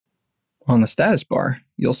On the status bar,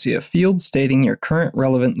 you'll see a field stating your current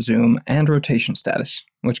relevant zoom and rotation status,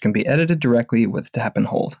 which can be edited directly with tap and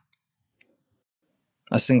hold.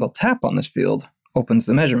 A single tap on this field opens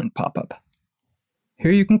the Measurement Popup.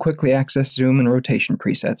 Here you can quickly access zoom and rotation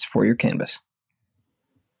presets for your canvas.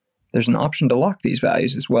 There's an option to lock these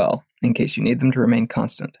values as well, in case you need them to remain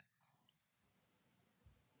constant.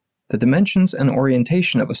 The dimensions and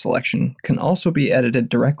orientation of a selection can also be edited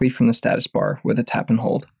directly from the status bar with a tap and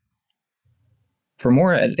hold. For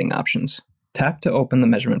more editing options, tap to open the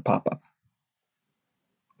Measurement Popup.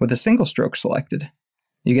 With a single stroke selected,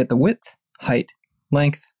 you get the width, height,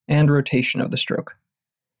 length, and rotation of the stroke.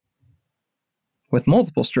 With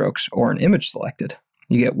multiple strokes or an image selected,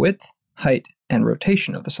 you get width, height, and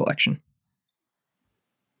rotation of the selection.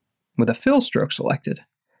 With a fill stroke selected,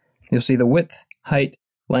 you'll see the width, height,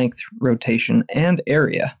 length, rotation, and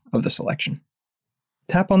area of the selection.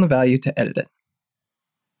 Tap on the value to edit it.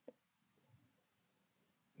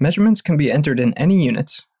 Measurements can be entered in any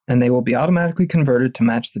units, and they will be automatically converted to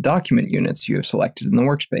match the document units you have selected in the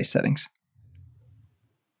workspace settings.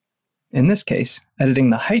 In this case, editing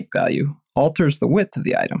the height value alters the width of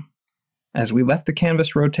the item, as we left the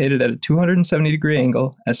canvas rotated at a 270-degree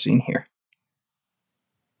angle as seen here.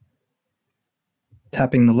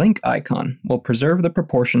 Tapping the link icon will preserve the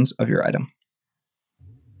proportions of your item.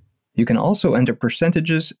 You can also enter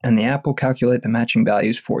percentages, and the app will calculate the matching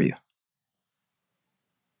values for you.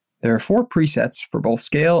 There are 4 presets for both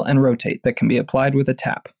scale and rotate that can be applied with a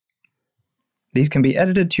tap. These can be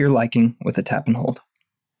edited to your liking with a tap and hold.